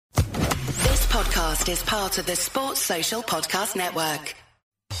podcast is part of the Sports Social Podcast Network.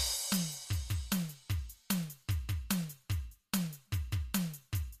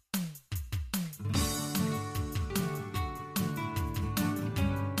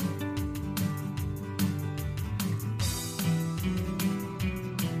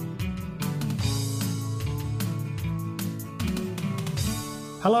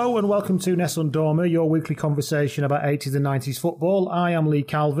 Hello and welcome to Nessun Dorma, your weekly conversation about 80s and 90s football. I am Lee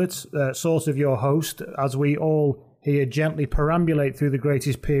Calvert, sort of your host, as we all here gently perambulate through the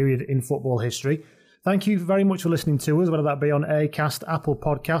greatest period in football history. Thank you very much for listening to us, whether that be on Acast, Apple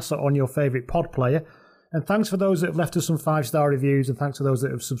Podcasts, or on your favourite pod player. And thanks for those that have left us some 5-star reviews, and thanks for those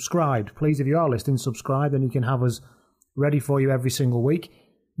that have subscribed. Please, if you are listening, subscribe, and you can have us ready for you every single week.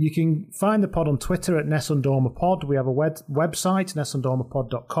 You can find the pod on Twitter at NessundormaPod. We have a website,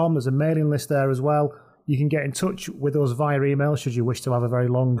 nessundormapod.com. There's a mailing list there as well. You can get in touch with us via email should you wish to have a very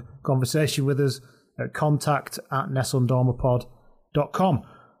long conversation with us at contact@nessundormapod.com.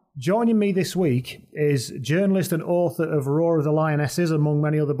 Joining me this week is journalist and author of Roar of the Lionesses, among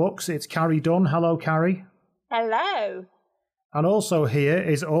many other books. It's Carrie Dunn. Hello, Carrie. Hello. And also here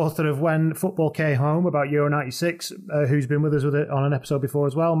is author of When Football Came Home about Euro 96, who's been with us on an episode before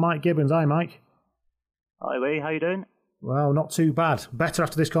as well, Mike Gibbons. Hi, Mike. Hi, Lee. How you doing? Well, not too bad. Better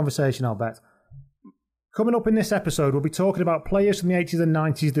after this conversation, I'll bet. Coming up in this episode, we'll be talking about players from the 80s and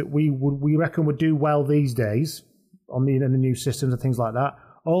 90s that we reckon would do well these days in the new systems and things like that.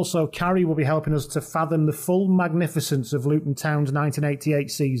 Also, Carrie will be helping us to fathom the full magnificence of Luton Town's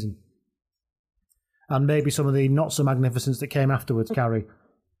 1988 season. And maybe some of the not-so-magnificence that came afterwards, Carrie.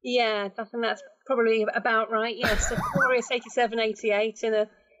 Yeah, I think that's probably about right, yes. A glorious 87-88 in a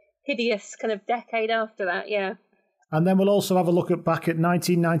hideous kind of decade after that, yeah. And then we'll also have a look back at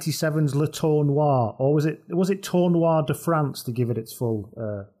 1997's Le Tournoi, or was it Tournoi de France to give it its full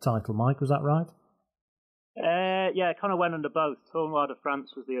title, Mike? Was that right? Yeah, it kind of went under both. Tournoi de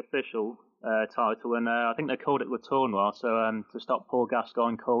France was the official title, and I think they called it Le Tournoi, so to stop Paul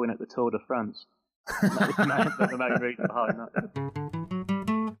Gascoigne calling it the Tour de France. That was the main reason behind that.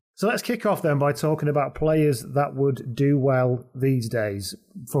 So let's kick off then by talking about players that would do well these days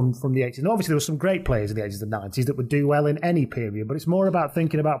from the 80s. And obviously there were some great players in the 80s and 90s that would do well in any period, but it's more about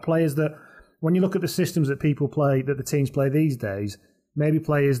thinking about players that, when you look at the systems that people play, that the teams play these days, maybe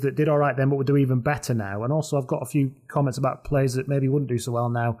players that did all right then but would do even better now. And also I've got a few comments about players that maybe wouldn't do so well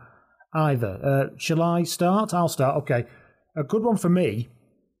now either. Shall I start? I'll start. Okay. A good one for me,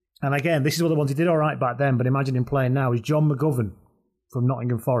 and again, this is one of the ones he did all right back then, but imagine him playing now, is John McGovern from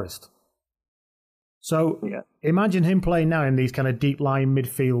Nottingham Forest. So Imagine him playing now in these kind of deep-lying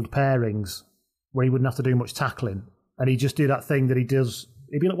midfield pairings where he wouldn't have to do much tackling, and he'd just do that thing that he does.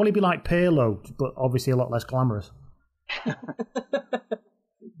 He'd be like Pirlo, but obviously a lot less glamorous.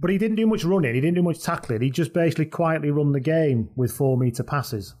 But he didn't do much running, he didn't do much tackling, he just basically quietly run the game with 4-metre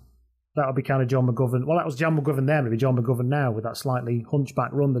passes. That would be kind of John McGovern. Well, that was John McGovern then, maybe John McGovern now, with that slightly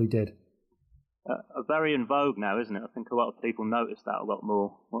hunchback run that he did. Very in vogue now, isn't it? I think a lot of people notice that a lot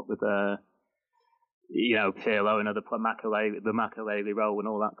more. What with Pirlo and other the Makelele role and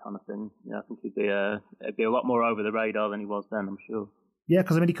all that kind of thing. Yeah, I think he'd be a lot more over the radar than he was then, I'm sure. Yeah,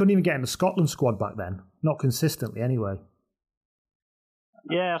 because he couldn't even get in the Scotland squad back then, not consistently anyway.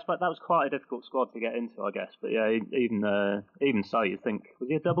 Yeah, I suppose that was quite a difficult squad to get into, I guess. But yeah, even so, you think, was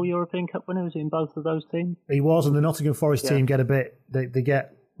he a double European Cup winner? Was he in both of those teams? He was, and the Nottingham Forest team get a bit. They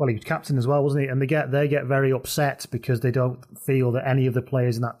get, well, he was captain as well, wasn't he? And they get very upset because they don't feel that any of the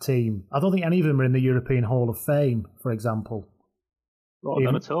players in that team. I don't think any of them are in the European Hall of Fame, for example. Not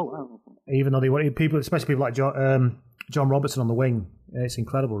done at all. Even though they want people, especially people like John Robertson on the wing. It's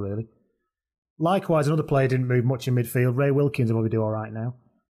incredible, really. Likewise, another player didn't move much in midfield. Ray Wilkins will probably do all right now.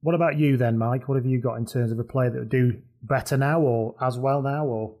 What about you then, Mike? What have you got in terms of a player that would do better now or as well now?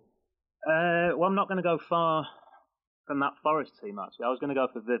 Or well, I'm not going to go far from that Forest team, actually. I was going to go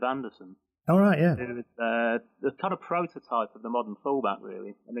for Viv Anderson. All right, yeah. Who was the kind of prototype of the modern fullback,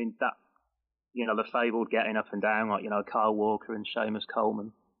 really. I mean, that, the fabled getting up and down, like, Kyle Walker and Seamus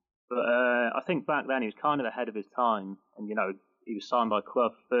Coleman. But I think back then he was kind of ahead of his time. And, he was signed by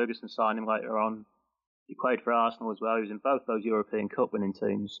Clough. Ferguson signed him later on. He played for Arsenal as well. He was in both those European Cup winning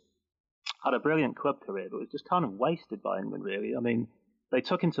teams. Had a brilliant club career, but was just kind of wasted by England, really. I mean, they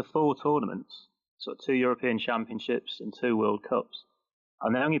took him to 4 tournaments, sort of 2 European Championships and 2 World Cups.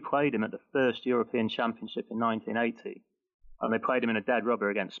 And they only played him at the first European Championship in 1980. And they played him in a dead rubber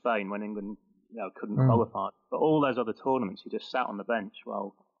against Spain when England, couldn't qualify. But all those other tournaments, he just sat on the bench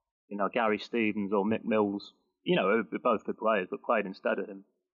while, Gary Stevens or Mick Mills, were both good players, but played instead of him.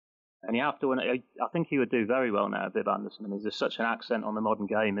 And you have to, I think he would do very well now, Viv Anderson. I mean, there's such an accent on the modern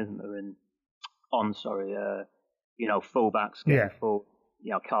game, isn't there? And fullbacks getting full.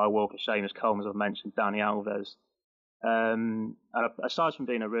 Kyle Walker, Seamus Coleman, as I've mentioned, Dani Alves. And aside from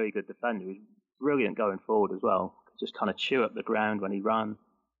being a really good defender, he was brilliant going forward as well. Just kind of chew up the ground when he ran.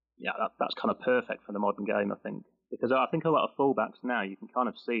 Yeah, that's kind of perfect for the modern game, I think. Because I think a lot of fullbacks now, you can kind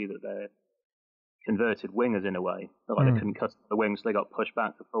of see that they're converted wingers in a way. Like they couldn't cut the wings, so they got pushed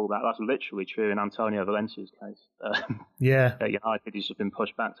back to fullback. That's literally true in Antonio Valencia's case. At United, he's just been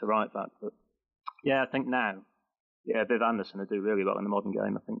pushed back to right back. But yeah, I think now, Viv Anderson will do really well in the modern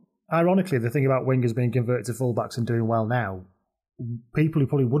game, I think. Ironically, the thing about wingers being converted to fullbacks and doing well now, people who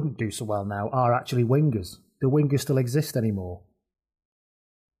probably wouldn't do so well now are actually wingers. Do wingers still exist anymore?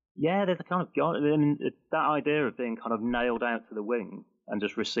 Yeah, there's a kind of that idea of being kind of nailed out to the wing and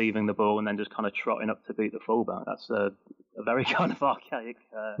just receiving the ball and then just kind of trotting up to beat the fullback. That's a very kind of archaic.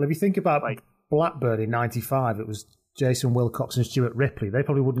 Well, if you think about Blackburn in '95, it was Jason Wilcox and Stuart Ripley. They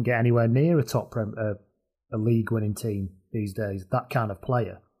probably wouldn't get anywhere near a league-winning team these days. That kind of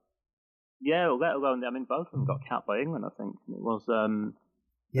player. Yeah, well, let alone, both of them got capped by England, I think. It was,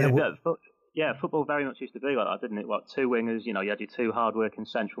 football very much used to be like that, didn't it? Two wingers, you had your two hard-working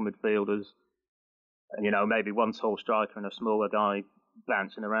central midfielders, and, maybe one tall striker and a smaller guy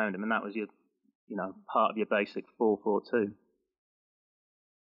bouncing around him, and that was your, part of your basic 4-4-2.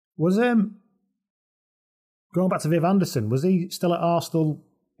 Was, going back to Viv Anderson, was he still at Arsenal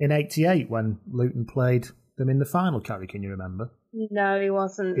in '88 when Luton played them in the final, Carrie, can you remember? No, he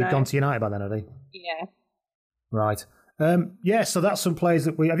wasn't. He'd gone to United by then, had he? Yeah. Right. So that's some players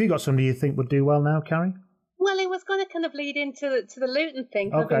that have you got somebody you think would do well now, Carrie? Well, it was going to kind of lead into the Luton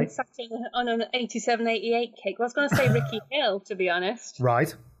thing. Okay. I've been sat on an 87-88 kick. I was going to say Ricky Hill, to be honest.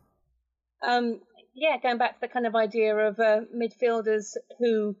 Right. Going back to the kind of idea of midfielders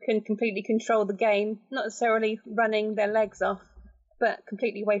who can completely control the game, not necessarily running their legs off, but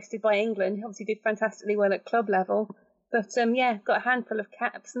completely wasted by England. He obviously did fantastically well at club level. But, got a handful of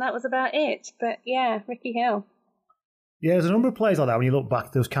caps, and that was about it. But, Ricky Hill. Yeah, there's a number of players like that when you look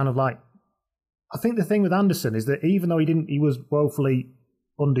back. There was kind of like... I think the thing with Anderson is that even though he was woefully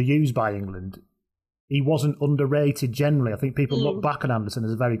underused by England, he wasn't underrated generally. I think people look back on Anderson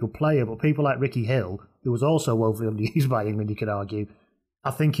as a very good player, but people like Ricky Hill, who was also woefully underused by England, you could argue,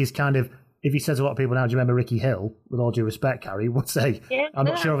 I think he's kind of... If he says a lot of people now, do you remember Ricky Hill? With all due respect, Carrie, would say, I'm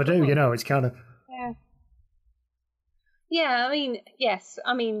not sure if I do, it's kind of... Yeah, yes.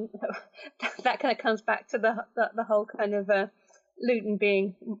 That kind of comes back to the whole kind of Luton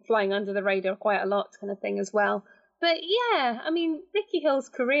being flying under the radar quite a lot kind of thing as well. But Ricky Hill's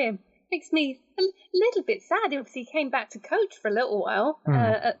career makes me a little bit sad. Obviously, he came back to coach for a little while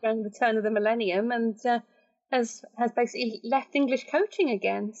around the turn of the millennium and has basically left English coaching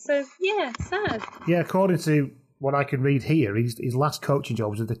again. So, sad. Yeah, according to what I can read here, his last coaching job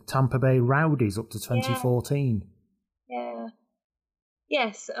was with the Tampa Bay Rowdies up to 2014. Yeah.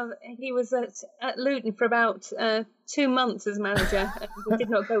 Yes, he was at Luton for about 2 months as manager, and it did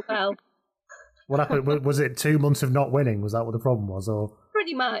not go well. What happened? Was it 2 months of not winning? Was that what the problem was? Or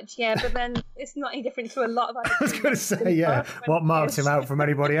pretty much, yeah. But then it's not any different to a lot of other. I was going to say, what marked him out from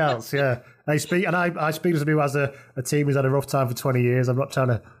anybody else? Yeah, I speak to somebody who has a team who's had a rough time for 20 years. I'm not trying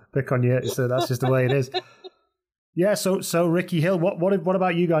to pick on you, so that's just the way it is. Yeah, so Ricky Hill, what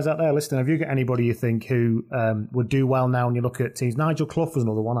about you guys out there listening? Have you got anybody you think who would do well now when you look at teams? Nigel Clough was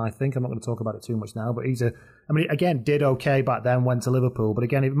another one, I think. I'm not going to talk about it too much now, but again, did okay back then, went to Liverpool. But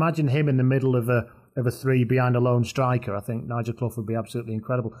again, imagine him in the middle of a three behind a lone striker. I think Nigel Clough would be absolutely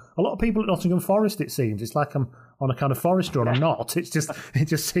incredible. A lot of people at Nottingham Forest, it seems. It's like I'm on a kind of Forest run. I'm not. It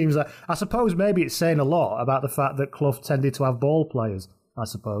just seems like... I suppose maybe it's saying a lot about the fact that Clough tended to have ball players, I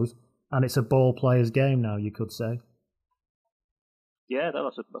suppose. And it's a ball player's game now, you could say. Yeah,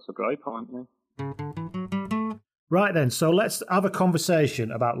 that's a great point. Yeah. Right then, so let's have a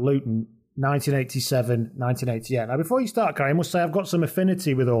conversation about Luton 1987, 1988. Now, before you start, Gary, I must say I've got some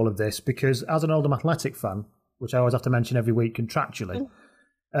affinity with all of this because as an Oldham Athletic fan, which I always have to mention every week contractually,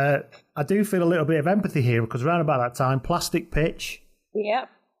 I do feel a little bit of empathy here because around about that time, plastic pitch,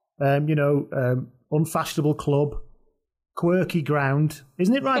 unfashionable club, quirky ground.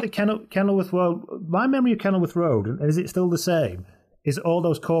 Isn't it right that Kenilworth Road, my memory of Kenilworth Road, and is it still the same, is all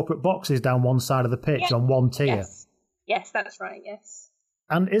those corporate boxes down one side of the pitch on one tier? Yes, that's right, yes.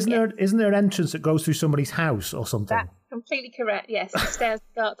 And isn't there an entrance that goes through somebody's house or something? That's completely correct, yes. The stairs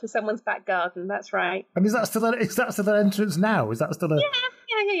go up to someone's back garden, that's right. And is that still an entrance now? Is that still a...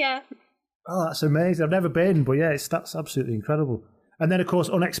 Yeah. Oh, that's amazing. I've never been, but that's absolutely incredible. And then, of course,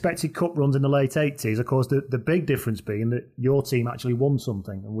 unexpected cup runs in the late 80s. Of course, the big difference being that your team actually won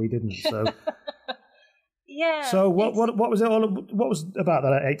something and we didn't. So, yeah. So what was it all? What was about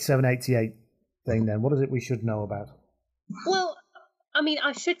that 87, 88 thing then? What is it we should know about? Well, I mean,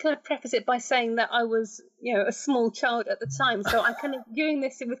 I should kind of preface it by saying that I was, a small child at the time, so I'm kind of viewing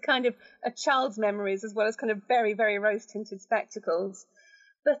this with kind of a child's memories as well as kind of very, very rose-tinted spectacles.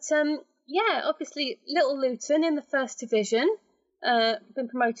 But, obviously, Little Luton in the First Division, been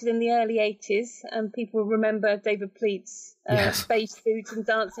promoted in the early 80s, and people remember David Pleat's beige suit and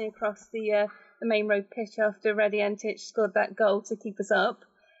dancing across the main road pitch after Reddy Antich scored that goal to keep us up.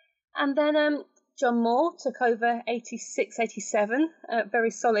 And then John Moore took over 86, 87, very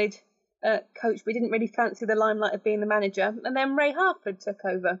solid coach, but didn't really fancy the limelight of being the manager. And then Ray Harford took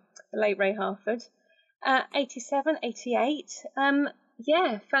over, the late Ray Harford. 87, 88,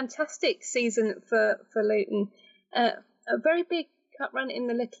 fantastic season for Luton. A very big cup run in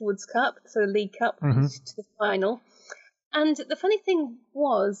the Littlewoods Cup, so the League Cup, to the final. And the funny thing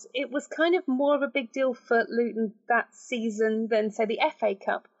was, it was kind of more of a big deal for Luton that season than, say, the FA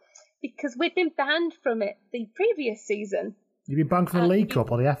Cup, because we'd been banned from it the previous season. You'd been banned from the League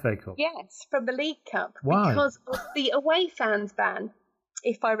Cup or the FA Cup? Yes, from the League Cup. Why? Because of the away fans ban,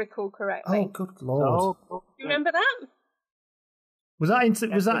 if I recall correctly. Oh, good Lord. Do you remember that? Was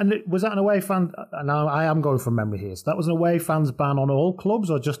that an away fan? Now, I am going from memory here. So that was an away fans ban on all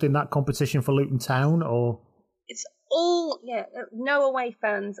clubs, or just in that competition for Luton Town? Or it's all, no away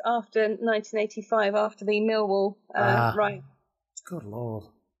fans after 1985, after the Millwall right. Good Lord.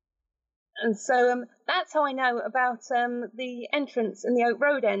 And so that's how I know about the entrance in the Oak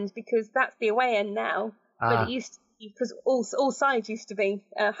Road end, because that's the away end now. But it used to be, because all sides used to be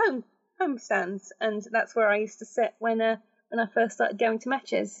home stands, and that's where I used to sit when I first started going to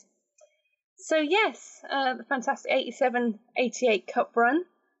matches. So yes, the fantastic 87-88 Cup run.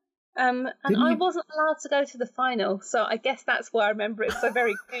 And I wasn't allowed to go to the final, so I guess that's why I remember it so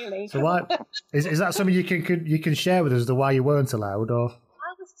very clearly. So why is that something you can share with us, the why you weren't allowed, or?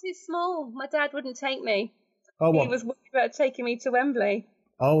 I was too small. My dad wouldn't take me. Oh, what? He was worried about taking me to Wembley.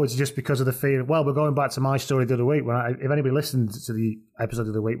 Oh, it's just because of the fear. Well, we're going back to my story the other week. If anybody listened to the episode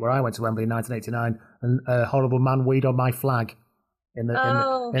of the week where I went to Wembley in 1989 and a horrible man weed on my flag in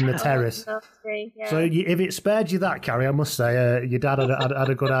the terrace. Nasty, yeah. So if it spared you that, Carrie, I must say your dad had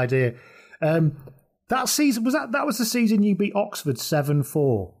a good idea. That season that was the season you beat Oxford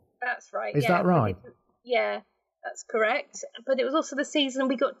 7-4. That's right. Is that right? Yeah, that's correct. But it was also the season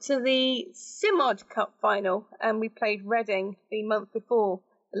we got to the Simod Cup final, and we played Reading the month before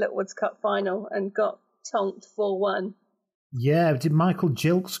the Littlewoods Cup final and got tonked 4-1. Yeah, did Michael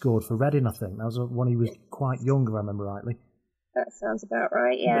Jilk scored for Reading? I think that was when he was quite young, if I remember rightly. That sounds about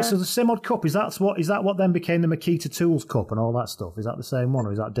right, yeah. So the Simod Cup, is that what then became the Makita Tools Cup and all that stuff? Is that the same one,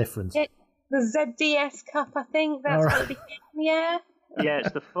 or is that different? The ZDS Cup, I think. That's what it became, yeah. Yeah,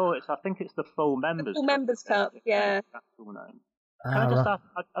 I think it's the full members. Full members cup, yeah. That's full name. Can I just ask?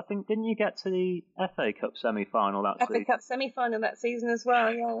 I think didn't you get to the FA Cup semi-final that season? FA Cup semi-final that season as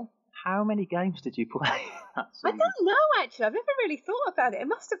well, yeah. How many games did you play that season? I don't know, actually. I've never really thought about it. It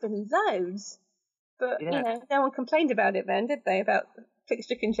must have been loads. But, no one complained about it then, did they? About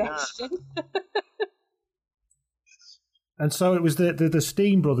fixture congestion. And so it was the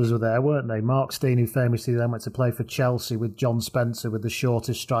Steen brothers were there, weren't they? Mark Steen, who famously then went to play for Chelsea with John Spencer, with the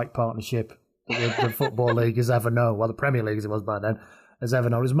shortest strike partnership that the Football League has ever known. Well, the Premier League as it was by then, has ever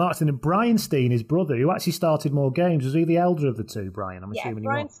known. It was Mark Steen and Brian Steen, his brother, who actually started more games. Was he the elder of the two, Brian? I'm assuming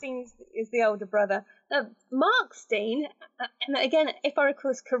Brian Steen is the older brother. Now, Mark Steen, and again, if I recall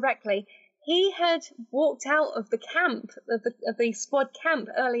this correctly, he had walked out of the camp, of the squad camp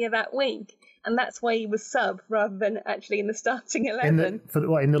earlier that week, and that's why he was sub rather than actually in the starting 11.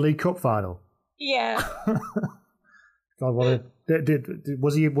 In the League Cup final? Yeah. God,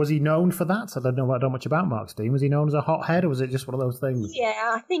 was he known for that? I don't know much about Mark Steen. Was he known as a hothead, or was it just one of those things?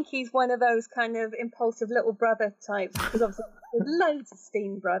 Yeah, I think he's one of those kind of impulsive little brother types, because obviously there's loads of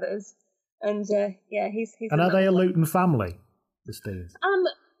Steen brothers, and he's. And are they a Luton family, the Steens?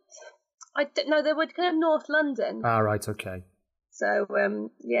 I don't know. They were kind of North London. Ah, right, okay. So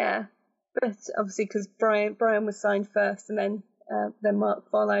but obviously because Brian was signed first, and then Mark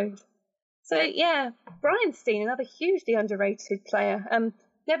followed. So yeah, Brian Steen, another hugely underrated player.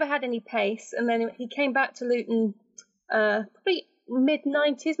 Never had any pace, and then he came back to Luton probably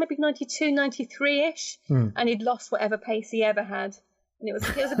mid-90s, maybe 92, 93-ish, and he'd lost whatever pace he ever had. And it was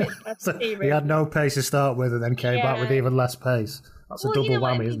a bit sad to see, really. He had no pace to start with, and then came back with even less pace. That's a double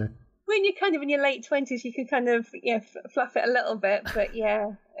whammy, isn't it? When you're kind of in your late 20s, you can kind of fluff it a little bit, but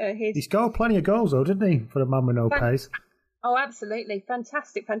he scored plenty of goals though, didn't he, for a man with no pace? Oh, absolutely,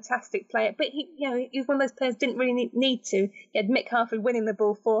 fantastic player. But he was one of those players didn't really need to. He had Mick Harford winning the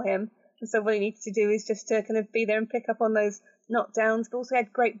ball for him, and so what he needed to do is just to kind of be there and pick up on those knockdowns, but also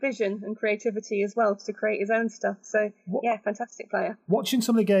had great vision and creativity as well to create his own stuff. So, yeah, fantastic player. Watching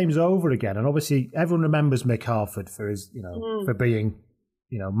some of the games over again, and obviously everyone remembers Mick Harford for his, for being,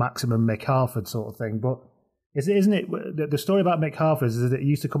 maximum Mick Harford sort of thing. But isn't it the story about Mick Harford is that he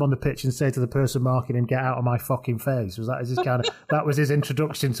used to come on the pitch and say to the person marking him, "Get out of my fucking face." That was his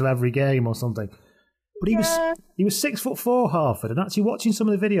introduction to every game or something? But he was 6'4", Harford, and actually watching some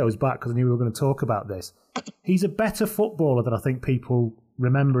of the videos back because I knew we were going to talk about this. He's a better footballer than I think people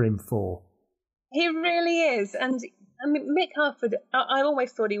remember him for. He really is, and I mean Mick Harford. I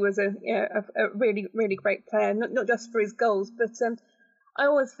always thought he was a really really great player, not just for his goals, but I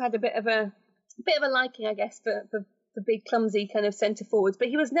always had a bit of a liking, I guess, for big clumsy kind of centre forwards. But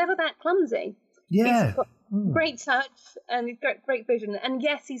he was never that clumsy. Yeah. He's got great touch and he's got great vision. And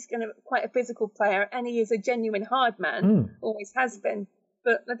yes, he's quite a physical player and he is a genuine hard man, always has been.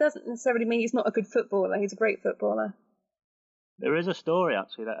 But that doesn't necessarily mean he's not a good footballer. He's a great footballer. There is a story,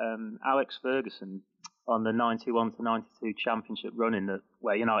 actually, that Alex Ferguson, on the 91 to 92 championship run-in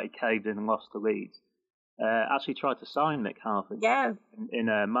where United caved in and lost to Leeds, actually tried to sign Mick Harford in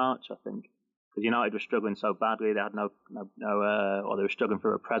March, I think, because United were struggling so badly. They had or they were struggling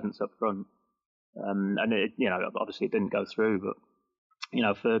for a presence up front. And it, obviously it didn't go through,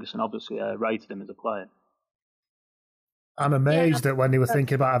 but Ferguson obviously rated him as a player. I'm amazed that when they were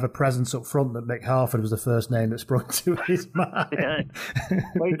thinking about having a presence up front, that Mick Harford was the first name that sprung to his mind. Yeah.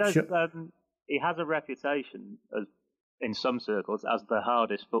 Well, he has a reputation in some circles as the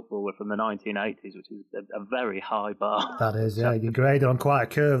hardest footballer from the 1980s, which is a very high bar. That is, yeah. You're graded on quite a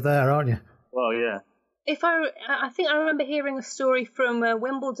curve there, aren't you? Well, yeah. I think I remember hearing a story from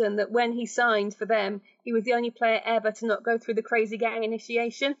Wimbledon that when he signed for them, he was the only player ever to not go through the crazy gang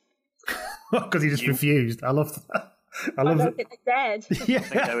initiation. Because he just refused. I love that. I don't think they're dead. Yeah. I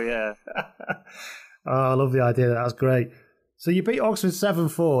think so, yeah. I love the idea. That's great. So you beat Oxford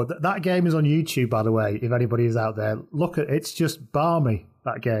 7-4. That game is on YouTube, by the way, if anybody is out there. Look at it's just balmy,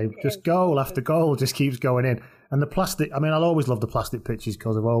 that game. Just goal after goal just keeps going in. And the plastic, I'll always love the plastic pitches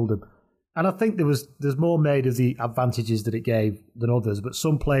because of Oldham. And I think there's more made of the advantages that it gave than others, but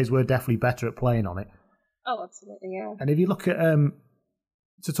some players were definitely better at playing on it. Oh, absolutely, yeah. And if you look at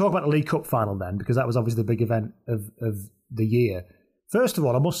to talk about the League Cup final then, because that was obviously the big event of the year. First of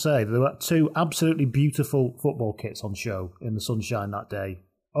all, I must say there were two absolutely beautiful football kits on show in the sunshine that day.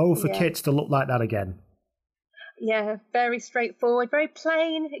 For kits to look like that again. Yeah, very straightforward, very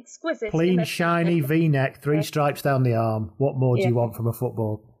plain, exquisite. Plain, shiny V-neck, 3 stripes down the arm. What more do you want from a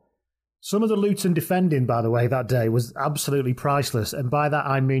football? Some of the Luton defending, by the way, that day was absolutely priceless, and by that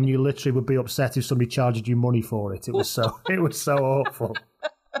I mean you literally would be upset if somebody charged you money for it. It was so awful.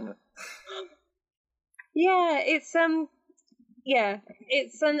 It's an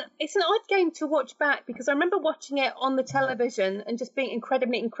odd game to watch back because I remember watching it on the television and just being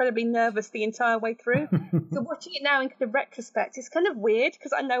incredibly nervous the entire way through. So watching it now in kind of retrospect, it's kind of weird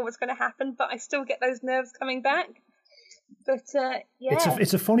because I know what's going to happen, but I still get those nerves coming back. But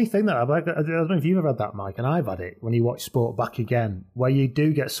it's a funny thing that I don't know if you've ever had that, Mike, and I've had it when you watch sport back again, where you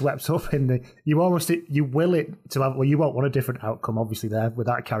do get swept up in you will it to have. Well, you won't want a different outcome, obviously, there with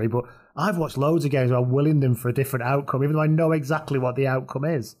that carry. But I've watched loads of games where I'm willing them for a different outcome, even though I know exactly what the outcome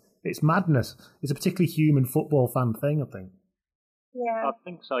is. It's madness. It's a particularly human football fan thing, I think. Yeah, I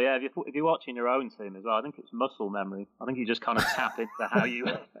think so. Yeah, if you're watching your own team as well, I think it's muscle memory. I think you just kind of tap into how you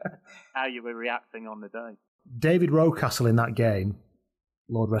were reacting on the day. David Rocastle in that game,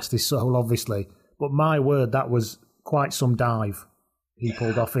 Lord rest his soul, obviously. But my word, that was quite some dive he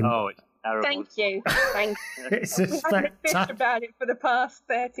pulled off in. Oh, it's terrible. Thank you. It's a spectacular. I've bitched about it for the past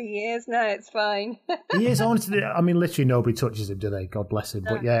 30 years. No, it's fine. He is honestly. Literally nobody touches him, do they? God bless him.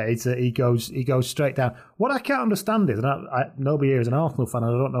 But yeah, he goes straight down. What I can't understand is, and nobody here is an Arsenal fan,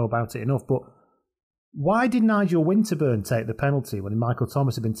 and I don't know about it enough, but why did Nigel Winterburn take the penalty when Michael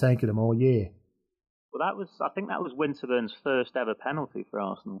Thomas had been taking them all year? Well, I think that was Winterburn's first ever penalty for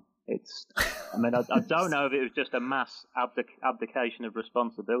Arsenal. I don't know if it was just a mass abdication of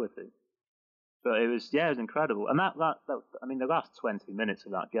responsibility, but it was incredible. And that the last 20 minutes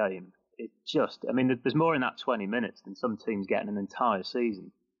of that game, there's more in that 20 minutes than some teams get in an entire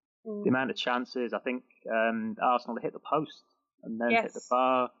season. The amount of chances, I think Arsenal hit the post and then hit the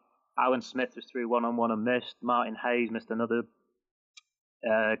bar. Alan Smith was through one-on-one and missed. Martin Hayes missed another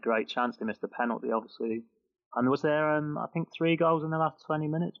great chance. They missed a penalty, obviously. And was there, I think, 3 goals in the last 20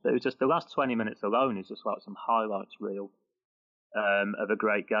 minutes? But it was just the last 20 minutes alone is just like some highlights reel of a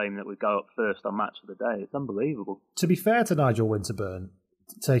great game that would go up first on Match of the Day. It's unbelievable. To be fair to Nigel Winterburn,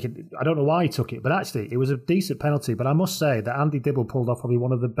 I don't know why he took it, but actually it was a decent penalty. But I must say that Andy Dibble pulled off probably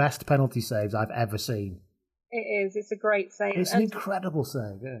one of the best penalty saves I've ever seen. It is. It's a great save. It's an incredible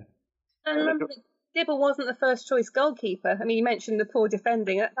save, yeah. And remember, Dibble wasn't the first choice goalkeeper. I mean, you mentioned the poor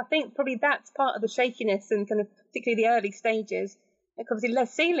defending. I think probably that's part of the shakiness and kind of particularly the early stages. Like obviously,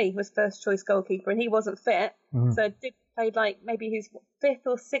 Les Seeley was first choice goalkeeper and he wasn't fit. So Dibble played like maybe his 5th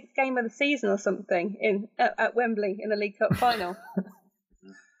or 6th game of the season or something at Wembley in the League Cup final.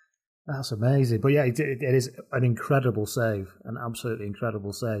 That's amazing. But yeah, it is an incredible save, an absolutely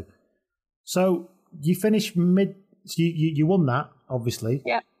incredible save. So you finished mid. So you won that, obviously.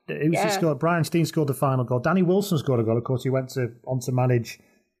 Yeah. Who scored? Brian Steen scored the final goal. Danny Wilson scored a goal. Of course, he went on to manage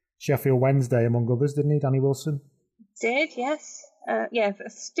Sheffield Wednesday, among others, didn't he, Danny Wilson? Did, yes. A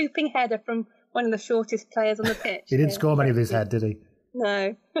stooping header from one of the shortest players on the pitch. He didn't score many with his head, did he?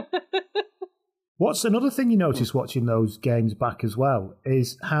 No. What's another thing you noticed watching those games back as well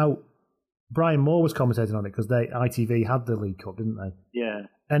is how Brian Moore was commentating on it because ITV had the League Cup, didn't they? Yeah.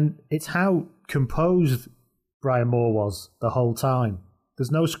 And it's how composed Brian Moore was the whole time.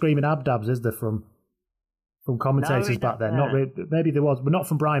 There's no screaming abdabs, is there, from commentators back then? Not really, maybe there was, but not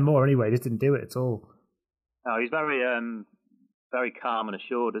from Brian Moore anyway. He just didn't do it at all. No, he's very calm and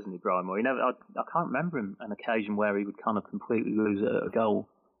assured, isn't he, Brian Moore? I can't remember an occasion where he would kind of completely lose a goal.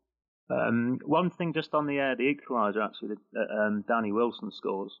 One thing just on the equaliser, actually, that Danny Wilson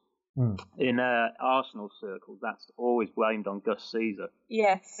scores. In Arsenal circles, that's always blamed on Gus Caesar.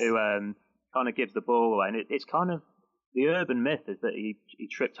 Yes. Who kind of gives the ball away. And it's kind of, the urban myth is that he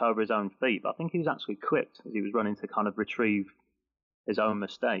tripped over his own feet, but I think he was actually clipped as he was running to kind of retrieve his own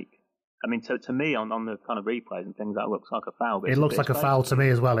mistake. I mean, to me, on the kind of replays and things, that looks like a foul. It looks like a foul to me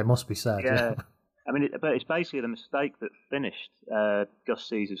as well, it must be said. Yeah. I mean, but it's basically the mistake that finished Gus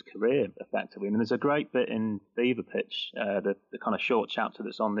Caesar's career, effectively. I mean, there's a great bit in Fever Pitch, the kind of short chapter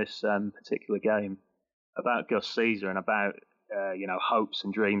that's on this particular game, about Gus Caesar and about, hopes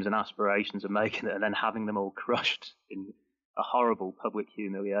and dreams and aspirations of making it and then having them all crushed in a horrible public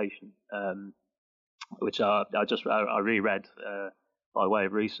humiliation, which I reread by way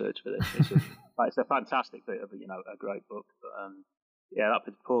of research for this. It's a fantastic bit of a great book. But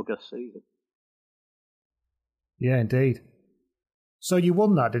that poor Gus Caesar. Yeah, indeed. So you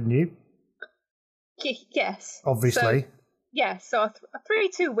won that, didn't you? Yes. Obviously. So a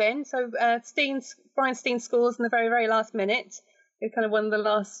 3-2 win. So Brian Steen scores in the very, very last minute. It's kind of one of the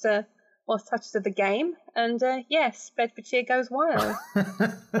last touches of the game. And yes, Bedfordshire goes wild.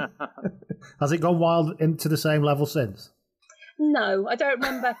 Has it gone wild into the same level since? No, I don't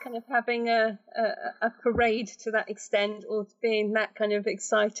remember kind of having a parade to that extent or being that kind of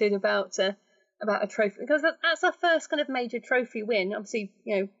excited about a trophy, because that's our first kind of major trophy win. Obviously,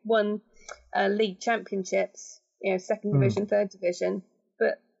 won league championships, second division, third division,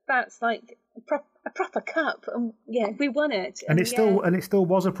 but that's like a proper cup, and we won it. And it still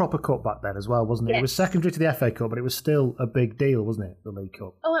was a proper cup back then as well, wasn't it? Yes. It was secondary to the FA Cup, but it was still a big deal, wasn't it? The League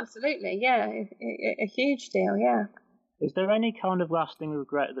Cup. Oh, absolutely, yeah, a huge deal, yeah. Is there any kind of lasting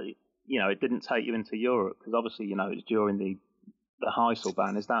regret that it didn't take you into Europe? Because obviously, it's during the Heysel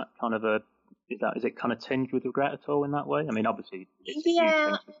ban. Is that kind of is it kind of tinged with regret at all in that way? I mean, obviously, it's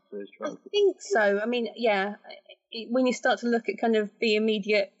I think so. I mean, when you start to look at kind of the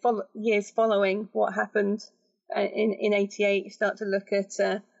immediate years following what happened in '88, you start to look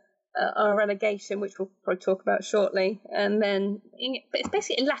at our relegation, which we'll probably talk about shortly, and then but it's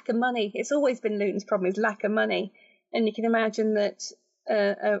basically lack of money. It's always been Luton's problem is lack of money, and you can imagine that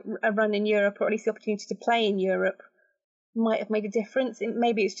a run in Europe, or at least the opportunity to play in Europe, might have made a difference.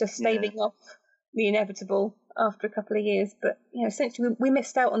 Maybe it's just staving off the inevitable after a couple of years. But essentially, we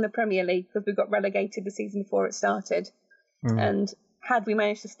missed out on the Premier League because we got relegated the season before it started. And had we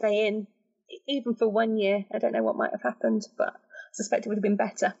managed to stay in, even for 1 year, I don't know what might have happened, but I suspect it would have been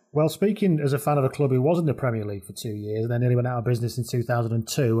better. Well, speaking as a fan of a club who was in the Premier League for 2 years and then nearly went out of business in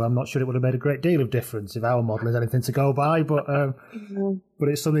 2002, I'm not sure it would have made a great deal of difference if our model is anything to go by, but but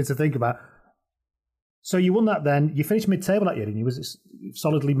it's something to think about. So you won that then. You finished mid-table that year, didn't you? Was it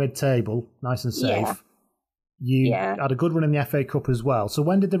solidly mid-table, nice and safe? Yeah. You had a good run in the FA Cup as well. So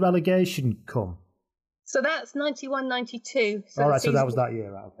when did the relegation come? So that's 91-92. So all right, so that was that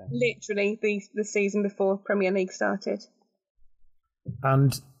year, right? Okay. Literally the season before Premier League started.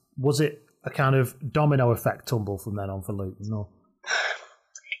 And was it a kind of domino effect tumble from then on for Luton? No?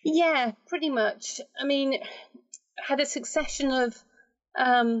 Yeah, pretty much. I mean, had a succession of...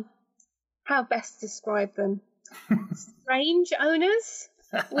 how best to describe them? Strange owners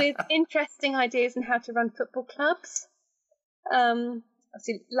with interesting ideas on how to run football clubs.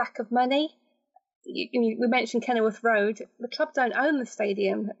 Obviously, lack of money. We mentioned Kenilworth Road. The club don't own the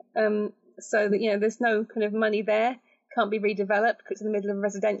stadium, so that there's no kind of money there. Can't be redeveloped because it's in the middle of a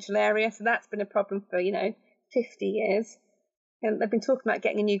residential area. So that's been a problem for 50 years. And they've been talking about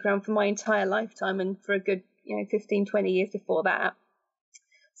getting a new ground for my entire lifetime and for a good 15, 20 years before that.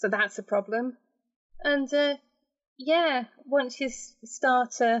 So that's a problem. And once you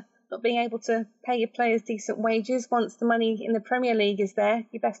start not being able to pay your players decent wages, once the money in the Premier League is there,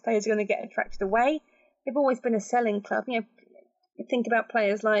 your best players are going to get attracted away. They've always been a selling club. You think about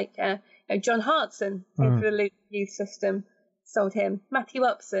players like John Hartson, played for the Luton youth system, sold him. Matthew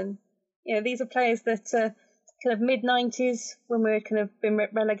Upson. These are players that kind of mid-90s, when we were kind of been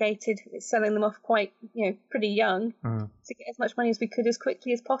relegated, selling them off quite, pretty young to get as much money as we could as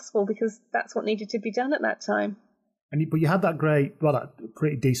quickly as possible, because that's what needed to be done at that time. But you had that that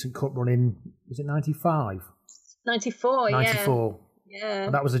pretty decent cup run in, was it 95? 94, 94. Yeah.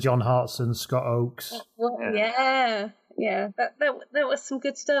 And that was the John Hartson, Scott Oakes. Yeah. That was some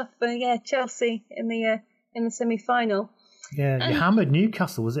good stuff. But Chelsea in the semi-final. Yeah, you hammered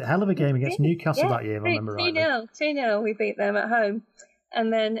Newcastle. Was it a hell of a game against Newcastle that year, if I remember rightly? 2-0. We beat them at home.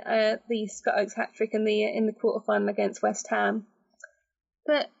 And then the Scott Oakes hat-trick in the quarter-final against West Ham.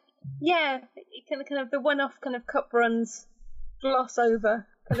 But, kind of the one-off kind of cup runs gloss over.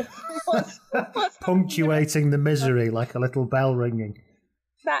 Kind of what's punctuating the misery like a little bell ringing.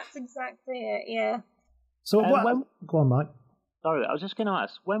 That's exactly it, yeah. So go on, Mike. Sorry, I was just going to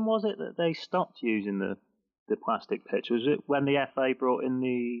ask, when was it that they stopped using the plastic pitch? Was it when the FA brought in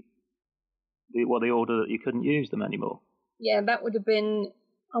the order that you couldn't use them anymore? Yeah, that would have been,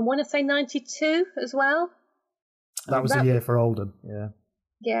 I want to say 92 as well. That was the year for Oldham, yeah.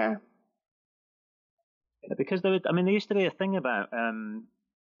 Yeah. Because there used to be a thing about,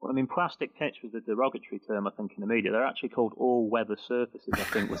 plastic pitch was a derogatory term, I think, in the media. They're actually called all-weather surfaces, I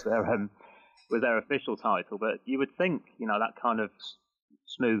think, was their official title. But you would think, that kind of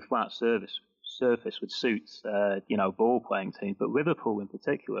smooth, flat surface would suit, ball-playing teams. But Liverpool, in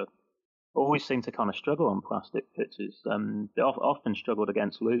particular, always seem to kind of struggle on plastic pitches. They often struggled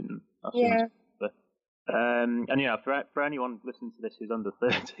against Luton. But, for anyone listening to this who's under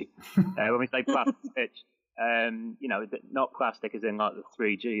 30, when we say plastic pitch, not plastic as in like the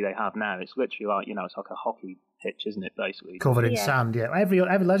 3G they have now. It's literally like, it's like a hockey pitch, isn't it, basically? Covered in sand, yeah. Every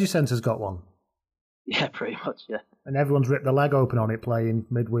leisure centre's got one. Yeah, pretty much, yeah. And everyone's ripped their leg open on it playing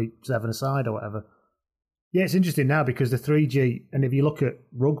midweek 7-a-side or whatever. Yeah, it's interesting now because the 3G, and if you look at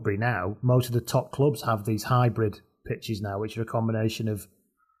rugby now, most of the top clubs have these hybrid pitches now, which are a combination of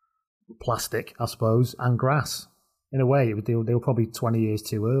plastic, I suppose, and grass. In a way, they were probably 20 years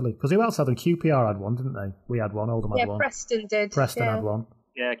too early. Because who else had them? QPR had one, didn't they? We had one, Oldham had one. Yeah, Preston did. Preston had one.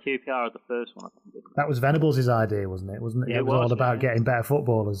 Yeah, QPR had the first one, I think. Didn't that was Venables' idea, wasn't it? Yeah, it was all about getting better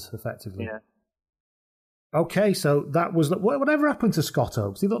footballers, effectively. Yeah. Okay, so that was... Whatever happened to Scott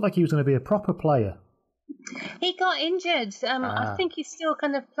Oakes? He looked like he was going to be a proper player. He got injured. I think he's still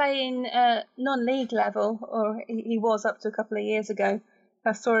kind of playing non-league level, or he was up to a couple of years ago.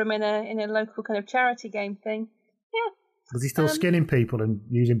 I saw him in a local kind of charity game thing. Yeah. Was he still skinning people and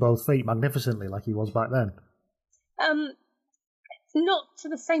using both feet magnificently like he was back then? Not to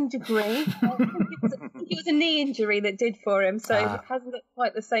the same degree. I think it was a knee injury that did for him, so it hasn't got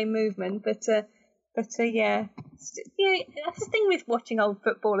quite the same movement. But yeah. That's the thing with watching old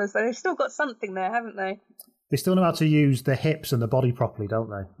footballers, though. They've still got something there, haven't they? They still know how to use the hips and the body properly, don't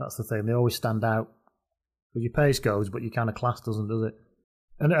they? That's the thing. They always stand out. Because your pace goes, but your kind of class doesn't, does it?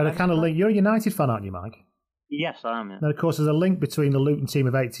 And a kind of link. You're a United fan, aren't you, Mike? Yes, I am. Yeah. And of course, there's a link between the Luton team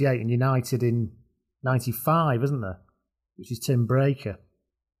of '88 and United in '95, isn't there? Which is Tim Breaker.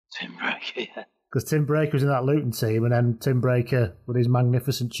 Tim Breaker, yeah. Because Tim Breaker was in that Luton team, and then Tim Breaker with his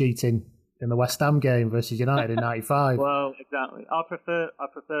magnificent cheating in the West Ham game versus United in '95. Well, exactly. I prefer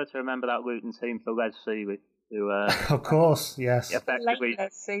to remember that Luton team for Les Seeley, who of course, yes, effectively,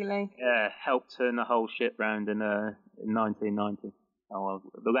 Les Seeley. Yeah, helped turn the whole ship round in 1990. Oh, well,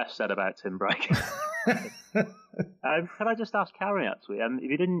 the less said about Tim Breaker. Can I just ask Carrie, actually, if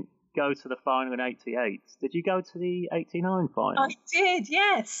you didn't go to the final in '88, did you go to the '89 final? I did,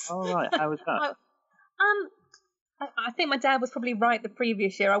 yes. Oh, right. How was that? I think my dad was probably right the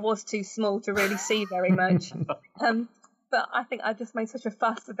previous year. I was too small to really see very much. But I think I just made such a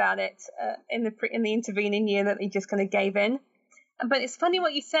fuss about it in the intervening year that he just kind of gave in. But it's funny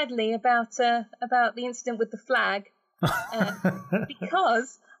what you said, Lee, about the incident with the flag.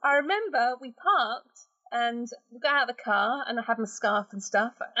 Because I remember we parked and we got out of the car and I had my scarf and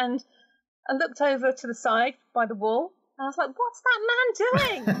stuff, and I looked over to the side by the wall and I was like, what's that man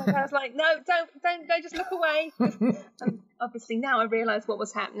doing? And my dad was like, no, don't just look away. And obviously now I realise what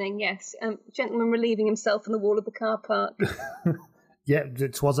was happening. Yes, gentleman relieving himself in the wall of the car park. Yeah,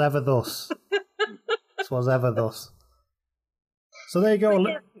 'twas ever thus. 'Twas ever thus. So there you go.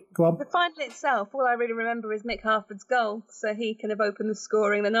 Go on. The final itself, all I really remember is Mick Harford's goal. So he kind of opened the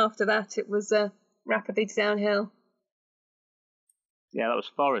scoring. Then after that, it was rapidly downhill. Yeah, that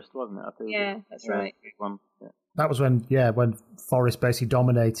was Forest, wasn't it? I think yeah, that's right. One. Yeah. That was when Forest basically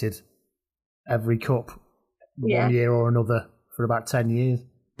dominated every cup one year or another for about 10 years.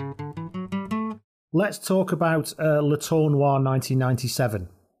 Let's talk about Le Tournoi 1997,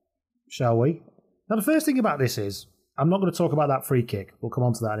 shall we? Now, the first thing about this is, I'm not going to talk about that free kick. We'll come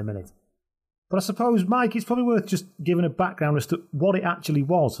on to that in a minute. But I suppose, Mike, it's probably worth just giving a background as to what it actually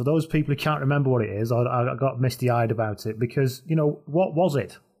was. For those people who can't remember what it is, I got misty-eyed about it because, what was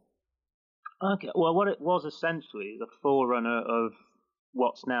it? Okay, well, what it was essentially is a forerunner of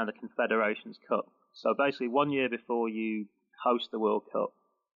what's now the Confederations Cup. So basically, 1 year before you host the World Cup,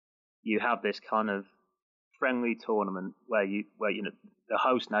 you have this kind of friendly tournament where the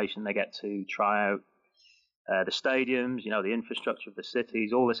host nation, they get to try out the stadiums, the infrastructure of the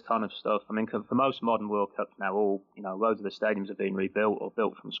cities, all this kind of stuff. I mean, for most modern World Cups now, loads of the stadiums have been rebuilt or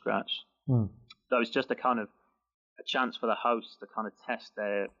built from scratch. So it's just a chance for the hosts to kind of test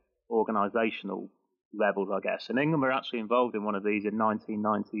their organisational levels, I guess. And England were actually involved in one of these in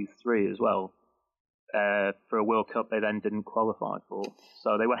 1993 as well, for a World Cup they then didn't qualify for.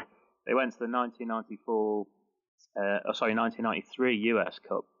 So they went to the 1993 US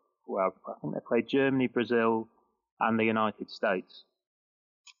Cup, where I think they played Germany, Brazil, and the United States,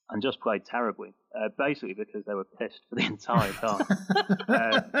 and just played terribly, basically because they were pissed for the entire time.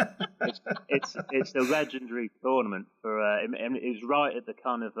 It's a legendary tournament for. It was right at the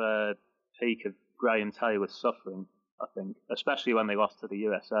kind of peak of Graham Taylor's suffering, I think, especially when they lost to the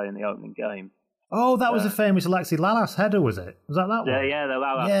USA in the opening game. Oh, that was the famous Alexi Lalas header, was it? Was that one? Yeah, the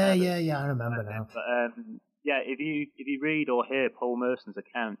Lalas header. Yeah, I remember now. But, if you read or hear Paul Merson's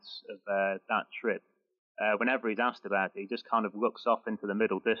accounts of that trip, whenever he's asked about it, he just kind of looks off into the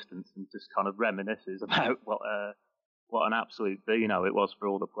middle distance and just kind of reminisces about what an absolute beano it was for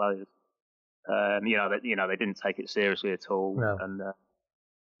all the players. They didn't take it seriously at all, no. And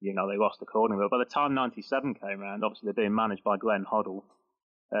they lost accordingly. But by the time '97 came around, obviously they're being managed by Glenn Hoddle.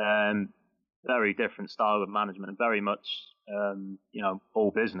 Very different style of management, and very much, all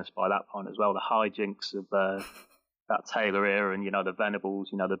business by that point as well. The hijinks of that Taylor era, and the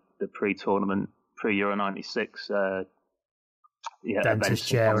Venables, the pre-tournament, pre-Euro '96, dentist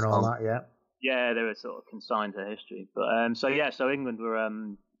chair and all that, yeah. Yeah, they were sort of consigned to history. But so England were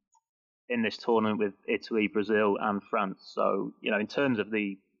in this tournament with Italy, Brazil, and France. So in terms of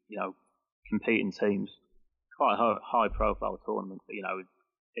the competing teams, quite a high-profile tournament. But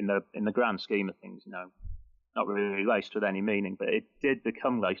in the grand scheme of things, not really laced with any meaning, but it did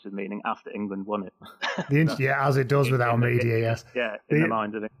become laced with meaning after England won it. As it does with our media, yes. Yeah, in the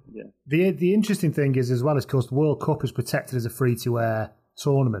mind of it. Yeah. The interesting thing is, as well, of course, the World Cup is protected as a free-to-air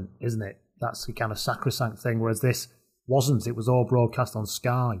tournament, isn't it? That's the kind of sacrosanct thing, whereas this wasn't. It was all broadcast on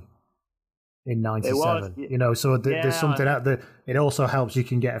Sky in '97. So there's something out there. It also helps you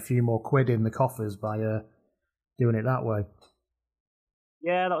can get a few more quid in the coffers by doing it that way.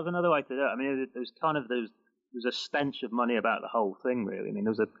 Yeah, that was another way to do it. I mean, there was a stench of money about the whole thing, really. I mean,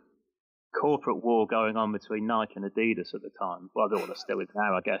 there was a corporate war going on between Nike and Adidas at the time. Well, there still is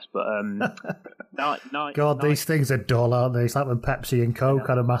now, I guess. But these things are dull, aren't they? It's like when Pepsi and Coke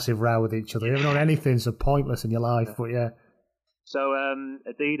had a massive row with each other. You haven't known anything so pointless in your life, but yeah. So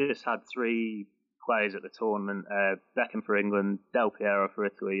Adidas had 3 players at the tournament: Beckham for England, Del Piero for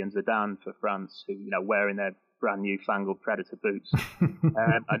Italy, and Zidane for France, who wearing their brand new fangled Predator boots.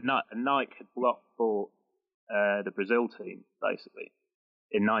 And Nike had bought the Brazil team, basically,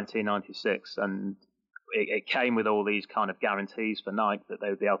 in 1996. And it came with all these kind of guarantees for Nike that they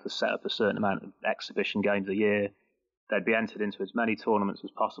would be able to set up a certain amount of exhibition games a year. They'd be entered into as many tournaments as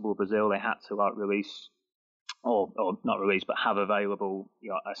possible. Brazil, they had to release, or not release, but have available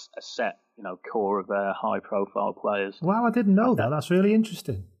a set core of high-profile players. Wow, I didn't know that. That's really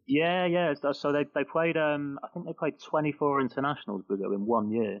interesting. Yeah. So they played. I think they played 24 internationals Brazil in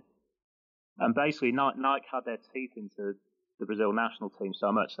 1 year, and basically Nike had their teeth into the Brazil national team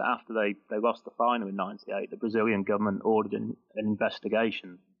so much that after they lost the final in '98, the Brazilian government ordered an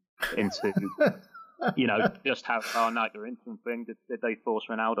investigation into just how far Nike were into things. Did they force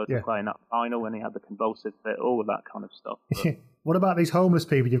Ronaldo to play in that final when he had the convulsive fit? All of that kind of stuff. What about these homeless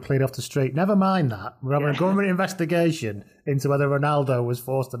people you've cleared off the street? Never mind that. We're having a government investigation into whether Ronaldo was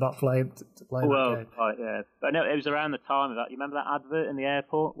forced to not play to play that game. Right, yeah. But no, it was around the time of that. You remember that advert in the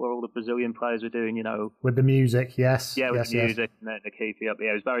airport where all the Brazilian players were doing, with the music, yes. Yeah, with the music and the keepy up.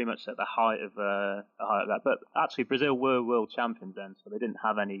 Yeah, it was very much at the height of that. But actually, Brazil were world champions then, so they didn't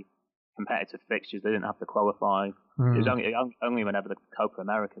have any competitive fixtures. They didn't have to qualify. It was only whenever the Copa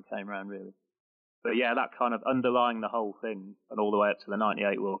America came around, really. But yeah, that kind of underlying the whole thing and all the way up to the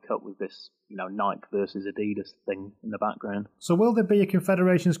 98 World Cup was this, Nike versus Adidas thing in the background. So will there be a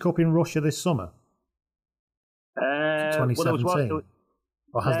Confederations Cup in Russia this summer? 2017?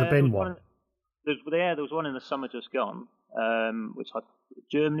 Or has there been one? There was one in the summer just gone, which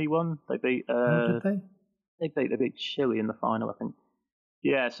Germany won. They beat. Did they? They beat Chile in the final, I think.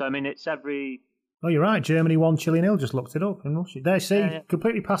 Yeah, so I mean, it's every. Oh, you're right. Germany won, Chile 0. Just looked it up in Russia. There, see,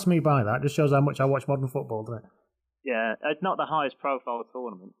 completely passed me by that. Just shows how much I watch modern football, doesn't it? Yeah, it's not the highest profile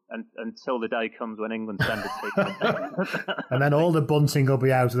tournament until the day comes when England send a team. And then all the bunting will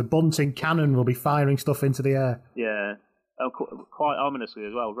be out. The bunting cannon will be firing stuff into the air. Yeah. Quite ominously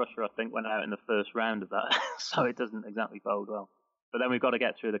as well, Russia, I think, went out in the first round of that, so it doesn't exactly bode well. But then we've got to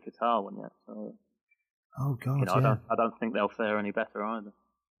get through the Qatar one yet. So, oh, God, yeah. I don't think they'll fare any better either.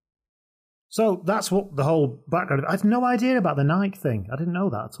 So that's what the whole background. I had no idea about the Nike thing. I didn't know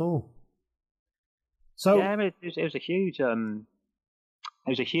that at all. So yeah, I mean, it was a huge,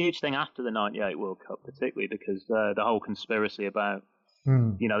 thing after the '98 World Cup, particularly because the whole conspiracy about,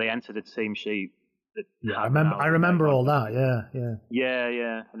 they entered a team sheet. I remember all that.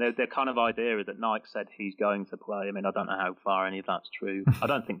 Yeah. And the kind of idea is that Nike said he's going to play. I mean, I don't know how far any of that's true. I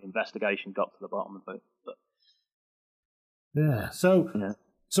don't think the investigation got to the bottom of it. But yeah.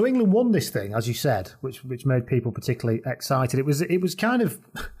 So England won this thing, as you said, which made people particularly excited. It was kind of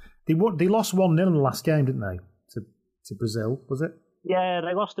they lost 1-0 in the last game, didn't they? To Brazil, was it? Yeah,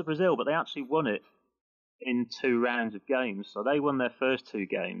 they lost to Brazil, but they actually won it in 2 rounds of games. So they won their first 2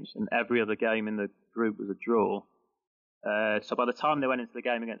 games, and every other game in the group was a draw. So by the time they went into the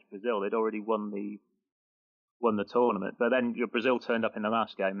game against Brazil, they'd already won the tournament. But then Brazil turned up in the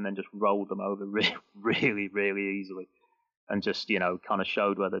last game and then just rolled them over really, really easily, and just kind of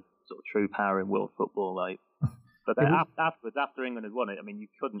showed where the sort of true power in world football lay. But then afterwards, after England had won it, I mean, you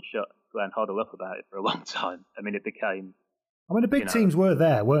couldn't shut Glenn Hoddle up about it for a long time. I mean, it became. I mean, the big teams were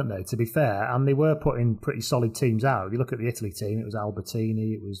there, weren't they, to be fair? And they were putting pretty solid teams out. If you look at the Italy team, it was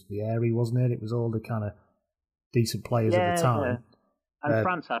Albertini, it was Vieri, wasn't it? It was all the kind of decent players at the time. Yeah. And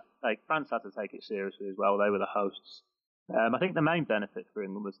France had to take it seriously as well. They were the hosts. I think the main benefit for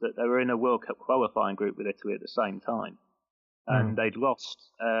England was that they were in a World Cup qualifying group with Italy at the same time. And they'd lost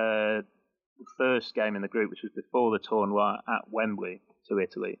the first game in the group, which was before the Tournoi at Wembley, to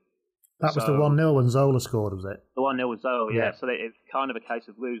Italy. That was the 1-0 when Zola scored, was it? The 1-0 was Zola, yeah. So it's kind of a case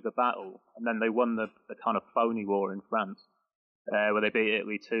of lose the battle, and then they won the kind of phony war in France, where they beat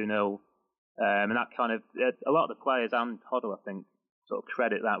Italy 2-0. And that kind of, a lot of the players and Hoddle, I think, sort of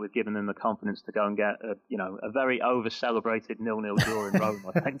credit that with giving them the confidence to go and get a very over-celebrated 0-0 draw in Rome,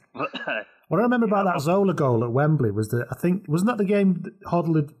 I think. But, what I remember about that Zola goal at Wembley was that, I think, wasn't that the game that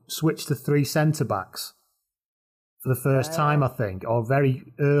Hoddle had switched to 3 centre-backs for the first time, I think, or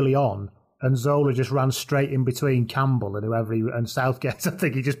very early on, and Zola just ran straight in between Campbell and and Southgate. I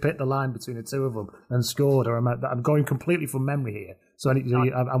think he just picked the line between the two of them and scored. I'm going completely from memory here, so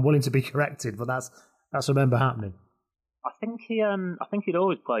I'm willing to be corrected, but that's what I remember happening. I think he'd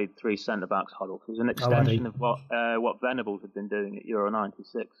always played 3 centre backs, Hoddle. It was an extension of what Venables had been doing at Euro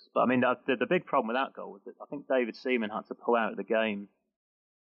 '96. But I mean, the big problem with that goal was that I think David Seaman had to pull out of the game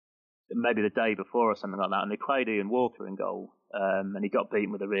maybe the day before or something like that, and they played Ian Walker in goal, and he got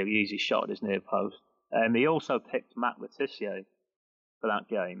beaten with a really easy shot at his near post. He also picked Matt Letizia for that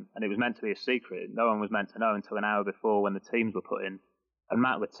game, and it was meant to be a secret. No one was meant to know until an hour before when the teams were put in. And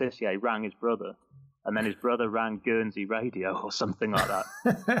Matt Letizia rang his brother, and then his brother rang Guernsey Radio or something like that,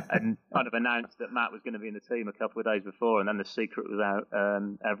 and kind of announced that Matt was going to be in the team a couple of days before, and then the secret was out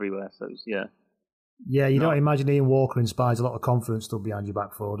everywhere. So it was, Yeah, you don't imagine Ian Walker inspires a lot of confidence still behind your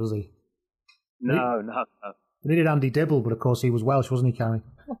back four, does he? No. They needed Andy Dibble, but of course he was Welsh, wasn't he, Carrie?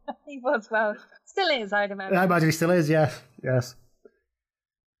 He was Welsh. Still is, I'd imagine. I imagine he still is, yes.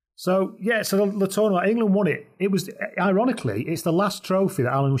 So the tournament, England won it. It was, ironically, it's the last trophy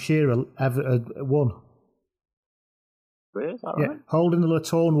that Alan Shearer ever won. Really? Is that right? Holding the Le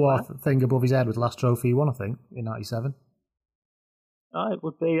Tournoi thing above his head was the last trophy he won, I think, in '97. It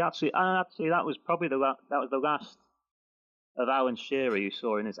would be actually that was probably the last of Alan Shearer you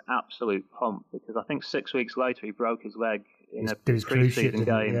saw in his absolute pomp, because I think 6 weeks later he broke his leg in a pre-season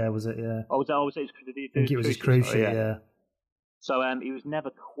game. Yeah, was it? Yeah. Was it? I think it was his cruise ship. Yeah. So he was never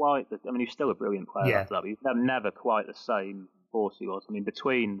quite. He was still a brilliant player after that, but he was never quite the same force he was. I mean,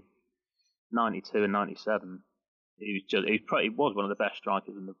 between '92 and '97, he was one of the best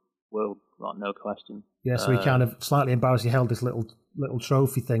strikers in the world, like, no question. Yeah, so he kind of slightly embarrassed. He held this little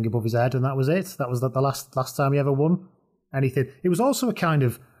trophy thing above his head, and that was it. That was the last time he ever won anything. It was also a kind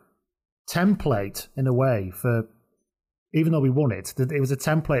of template in a way for, even though we won it, it was a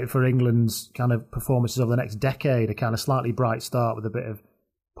template for England's kind of performances over the next decade, a kind of slightly bright start with a bit of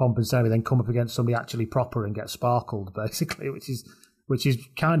pomp and ceremony, then come up against somebody actually proper and get sparkled, basically, which is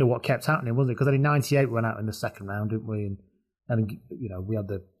kind of what kept happening, wasn't it? Because then in '98 we went out in the second round, didn't we? And we had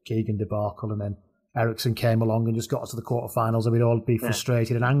the Keegan debacle, and then Ericsson came along and just got us to the quarterfinals, and we'd all be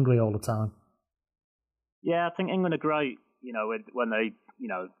frustrated and angry all the time. Yeah, I think England are great, when they,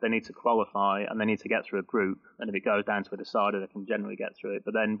 they need to qualify and they need to get through a group, and if it goes down to a decider, they can generally get through it.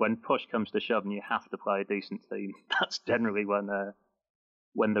 But then when push comes to shove and you have to play a decent team, that's generally when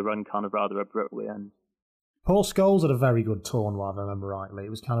the run kind of rather abruptly ends. Paul Scholes had a very good tournoi, if I remember rightly. It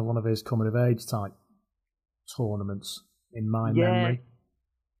was kind of one of his coming-of-age type tournaments, in my memory.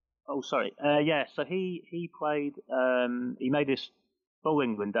 Oh, sorry. So he played, he made his full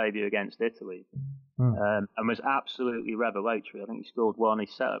England debut against Italy and was absolutely revelatory. I think he scored one. He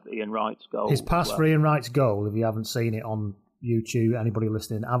set up Ian Wright's goal. His pass for Ian Wright's goal, if you haven't seen it on YouTube, anybody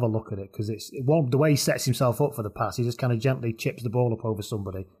listening, have a look at it, because the way he sets himself up for the pass, he just kind of gently chips the ball up over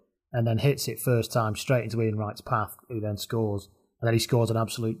somebody and then hits it first time straight into Ian Wright's path, who then scores. And then he scores an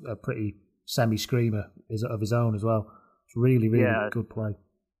absolute, pretty semi-screamer of his own as well. It's really, really good play.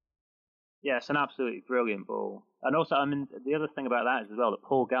 Yeah, it's an absolutely brilliant ball. And also, the other thing about that is as well that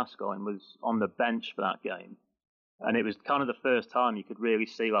Paul Gascoigne was on the bench for that game. And it was kind of the first time you could really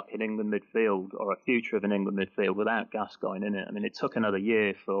see like an England midfield or a future of an England midfield without Gascoigne in it. It took another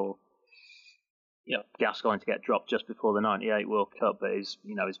year for Gascoigne to get dropped just before the '98 World Cup, but his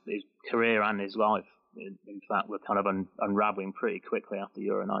career and his life, in fact, were kind of unraveling pretty quickly after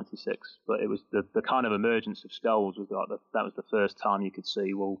Euro '96. But it was the kind of emergence of Scholes was like that was the first time you could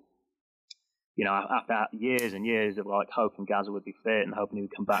see, well, after years and years of like hoping Gazza would be fit and hoping he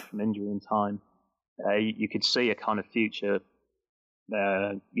would come back from injury in time, you could see a kind of future,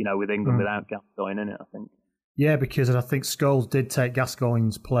 with England without Gascoigne in it, I think. Yeah, because I think Scholes did take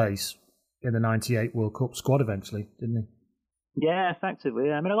Gascoigne's place in the '98 World Cup squad eventually, didn't he? Yeah, effectively.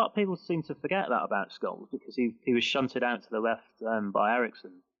 A lot of people seem to forget that about Scholes because he was shunted out to the left by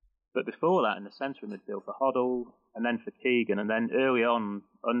Ericsson. But before that, in the centre of midfield for Hoddle, and then for Keegan, and then early on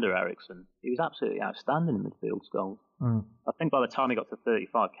under Ericsson, he was absolutely outstanding in midfield, Scholes. I think by the time he got to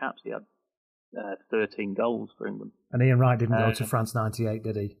 35 caps, he had 13 goals for England. And Ian Wright didn't go to France '98,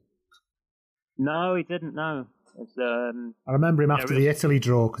 did he? No, he didn't, no. I remember him after the Italy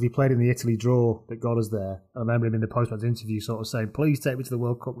draw, because he played in the Italy draw that got us there. I remember him in the post-match interview sort of saying, please take me to the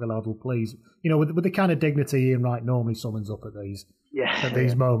World Cup, Galadwell, please. With the kind of dignity Ian Wright normally summons up at these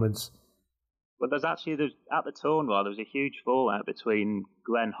moments. But at the Tournoi, there was a huge fallout between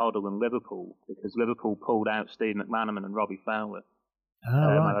Glenn Hoddle and Liverpool, because Liverpool pulled out Steve McManaman and Robbie Fowler.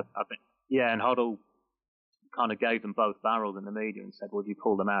 Right. And Hoddle kind of gave them both barrels in the media and said, well, if you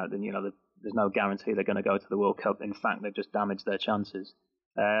pull them out, then, there's no guarantee they're going to go to the World Cup. In fact, they've just damaged their chances.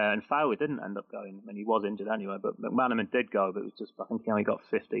 And Fowler didn't end up going. He was injured anyway, but McManaman did go, but it was just, I think he only got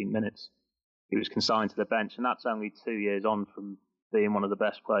 15 minutes. He was consigned to the bench, and that's only 2 years on from being one of the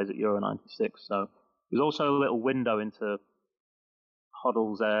best players at Euro '96. So it was also a little window into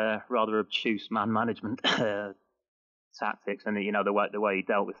Hoddle's rather obtuse man management tactics, and the way he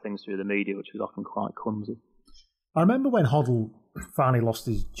dealt with things through the media, which was often quite clumsy. I remember when Hoddle finally lost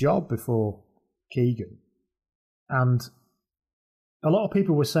his job before Keegan, and a lot of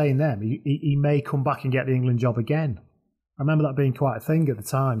people were saying then he may come back and get the England job again. I remember that being quite a thing at the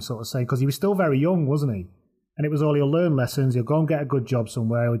time, sort of saying, because he was still very young, wasn't he? And it was all, he'll learn lessons, he'll go and get a good job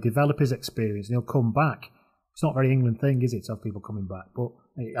somewhere, he'll develop his experience, and he'll come back. It's not a very England thing, is it, to have people coming back? But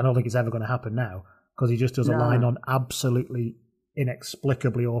I don't think it's ever going to happen now, because he just does a line on absolutely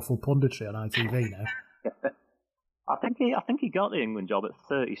inexplicably awful punditry on ITV now. I think he got the England job at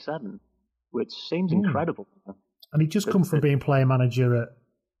 37, which seems incredible. And he'd just come from being player manager at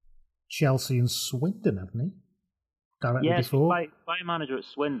Chelsea and Swindon, hadn't he? Directly before. Yes, player manager at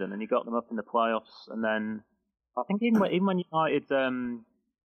Swindon, and he got them up in the playoffs. And then I think even when United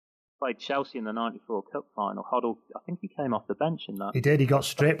played Chelsea in the '94 Cup final, Hoddle, I think he came off the bench in that. He did. He got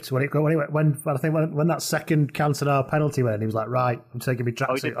stripped when that second Cantona penalty went. He was like, "Right, I'm taking my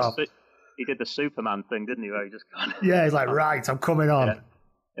tracksuit off." He did the Superman thing, didn't he? Where he just kind of... Yeah, he's like, right, I'm coming on.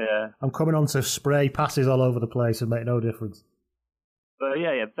 Yeah. I'm coming on to spray passes all over the place and make no difference. But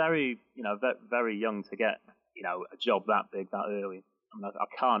very, very young to get, a job that big that early. I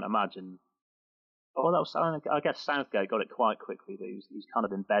can't imagine. I guess Southgate got it quite quickly, but he's kind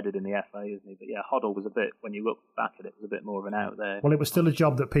of embedded in the FA, isn't he? But Hoddle was a bit, when you look back at it, was a bit more of an out there. Well, it was still a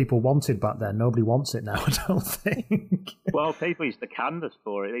job that people wanted back then. Nobody wants it now, I don't think. Well, people used to canvass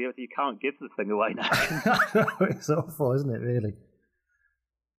for it. You can't give the thing away now. It's awful, isn't it, really?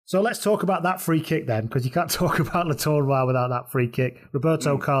 So let's talk about that free kick then, because you can't talk about the Tournoi without that free kick.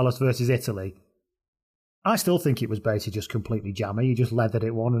 Roberto Carlos versus Italy. I still think it was basically just completely jammy. He just leathered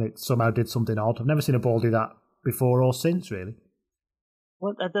it one and it somehow did something odd. I've never seen a ball do that before or since, really.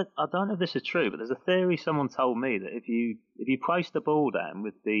 Well, I don't know if this is true, but there's a theory someone told me that if you place the ball down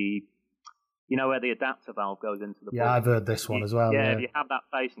with the, you know, where the adapter valve goes into the ball. Yeah, I've heard this one as well. Yeah, if you have that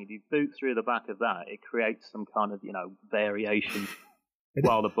facing, if you boot through the back of that, it creates some kind of, you know, variation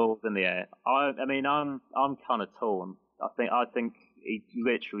while the ball's in the air. I mean, I'm kind of torn. I think he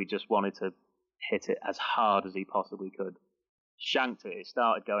literally just wanted to hit it as hard as he possibly could. Shanked it. It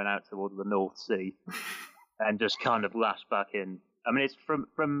started going out towards the North Sea and just kind of lashed back in. I mean, it's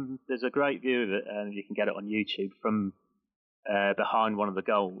from there's a great view of it, and you can get it on YouTube, from behind one of the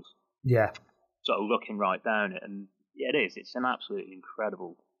goals. Yeah. Sort of looking right down it. And yeah, it is. It's an absolutely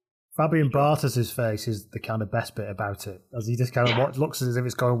incredible. Fabian Barthez' face is the kind of best bit about it, as he just kind of looks as if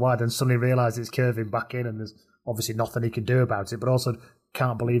it's going wide and suddenly realises it's curving back in, and there's obviously nothing he can do about it, but also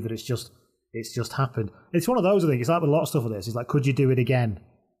can't believe that it's just happened. It's one of those, I think. It's like with a lot of stuff with this. It's like, could you do it again?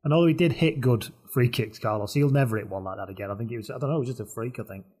 And although he did hit good free kicks, Carlos, he'll never hit one like that again. I think it was just a freak, I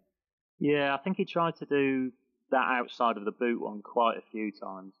think. Yeah, I think he tried to do that outside of the boot one quite a few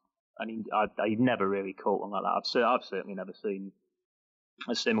times, and he never really caught one like that. I've certainly never seen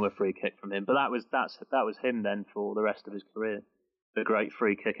a similar free kick from him. But that was him then for the rest of his career, the great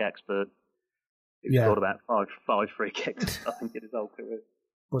free kick expert. He scored about five free kicks, I think, in his whole career.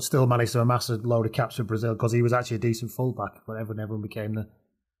 But still managed to amass a load of caps for Brazil, because he was actually a decent fullback when everyone became the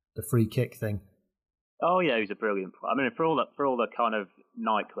free kick thing. Oh yeah, he was a brilliant player. I mean, for all the kind of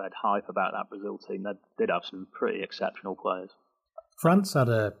Nike-led hype about that Brazil team, they did have some pretty exceptional players. France,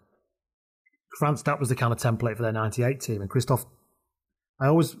 that was the kind of template for their 98 team. And Christophe, I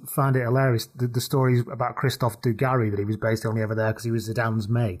always find it hilarious, the stories about Christophe Dugarry, that he was basically only ever there because he was Zidane's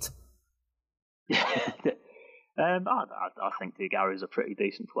mate. I think Dugarry is a pretty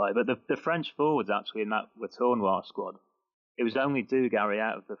decent player, but the French forwards actually in that Tournoi squad, it was only Dugarry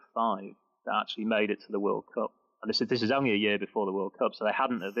out of the 5 that actually made it to the World Cup. And this is only a year before the World Cup, so they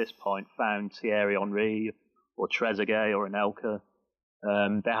hadn't at this point found Thierry Henry or Trezeguet or Anelka.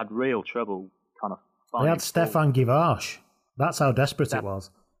 They had real trouble kind of finding. They had Stéphane Guivarc'h. That's how desperate it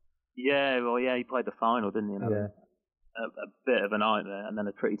was. Yeah, well, he played the final, didn't he? Yeah. A bit of a nightmare, and then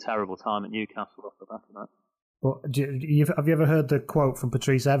a pretty terrible time at Newcastle off the back of that. But have you ever heard the quote from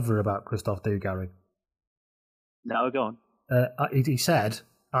Patrice Evra about Christophe Dugarry? No, go on. He said,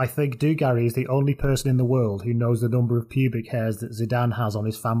 "I think Dugarry is the only person in the world who knows the number of pubic hairs that Zidane has on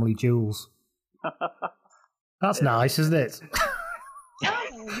his family jewels." That's nice, isn't it?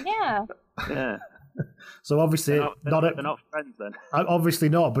 Yeah. Yeah. So obviously, they're not friends then. Obviously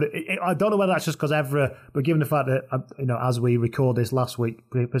not, but I don't know whether that's just because Evra. But given the fact that as we record this last week,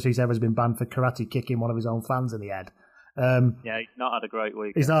 Patrice Evra's been banned for karate kicking one of his own fans in the head. Yeah, he's not had a great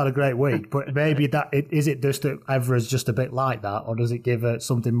week. He's not had a great week, but maybe is it just that Evra's just a bit like that, or does it give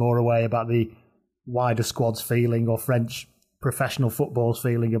something more away about the wider squad's feeling or French professional football's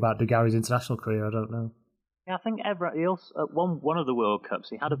feeling about Dugarry's international career? I don't know. Yeah, I think Evra, he also, at one of the World Cups,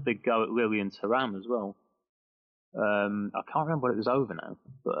 he had a big go at Lilian Thuram as well. I can't remember what it was over now,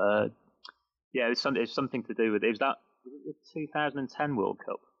 but yeah, it's something to do with it. Was the 2010 World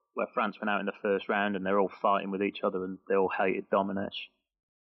Cup where France went out in the first round and they're all fighting with each other and they all hated Domenech.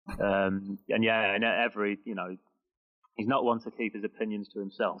 And Evra, he's not one to keep his opinions to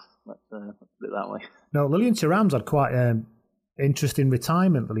himself. Let's put it that way. No, Lilian Thuram's had quite interesting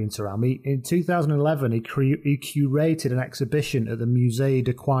retirement. Lilian Thuram. In 2011, he curated an exhibition at the Musée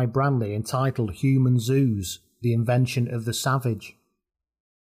de Quai Branly entitled "Human Zoos: The Invention of the Savage."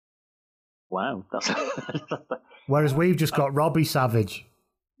 Wow, whereas we've just got Robbie Savage.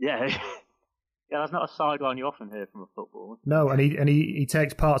 Yeah, that's not a sideline you often hear from a footballer. No, and he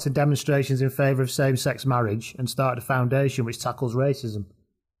takes part in demonstrations in favour of same-sex marriage and started a foundation which tackles racism.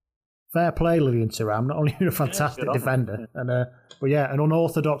 Fair play, Lilian Thuram. Not only a fantastic defender, and an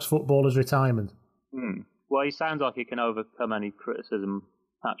unorthodox footballer's retirement. Well, he sounds like he can overcome any criticism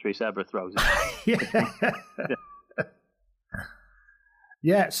Patrice Evra throws at him.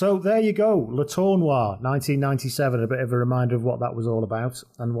 Yeah, so there you go. Le Tournoi, 1997, a bit of a reminder of what that was all about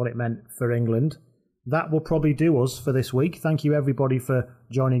and what it meant for England. That will probably do us for this week. Thank you, everybody, for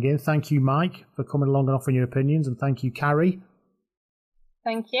joining in. Thank you, Mike, for coming along and offering your opinions. And thank you, Carrie.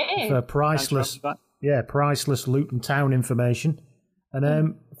 Thank you. For priceless Luton Town information.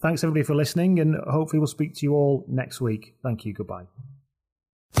 And thanks, everybody, for listening. And hopefully we'll speak to you all next week. Thank you. Goodbye.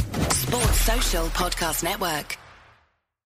 Sports Social Podcast Network.